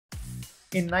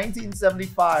In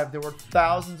 1975, there were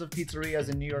thousands of pizzerias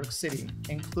in New York City,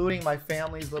 including my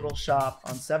family's little shop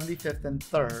on 75th and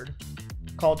 3rd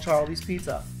called Charlie's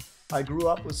Pizza. I grew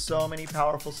up with so many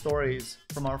powerful stories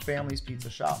from our family's pizza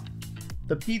shop.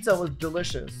 The pizza was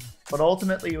delicious, but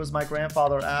ultimately it was my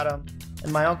grandfather Adam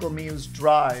and my uncle Miu's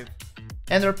drive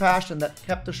and their passion that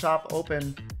kept the shop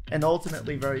open and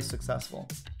ultimately very successful.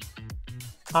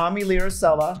 I'm Ilir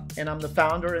Sela, and I'm the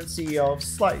founder and CEO of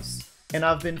Slice, and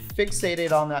I've been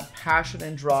fixated on that passion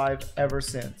and drive ever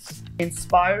since.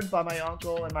 Inspired by my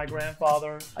uncle and my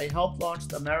grandfather, I helped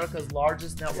launch America's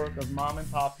largest network of mom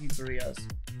and pop pizzerias,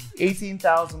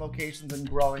 18,000 locations and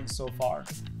growing so far.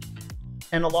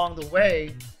 And along the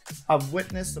way, I've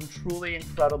witnessed some truly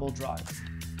incredible drive.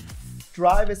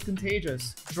 Drive is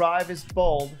contagious, drive is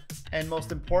bold, and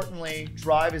most importantly,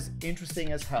 drive is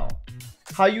interesting as hell.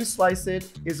 How you slice it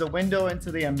is a window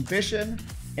into the ambition,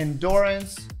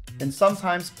 endurance, and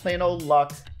sometimes plain old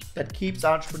luck that keeps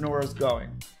entrepreneurs going.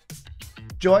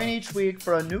 Join each week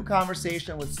for a new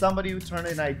conversation with somebody who turned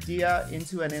an idea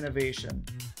into an innovation.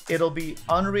 It'll be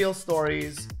unreal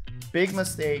stories, big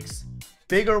mistakes,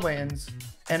 bigger wins,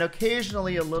 and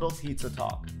occasionally a little pizza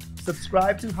talk.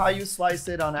 Subscribe to How You Slice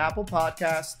It on Apple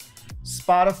Podcasts,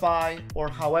 Spotify, or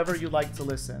however you like to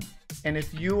listen. And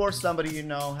if you or somebody you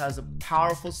know has a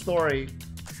powerful story,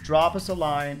 drop us a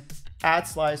line,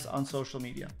 @Slice on social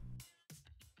media.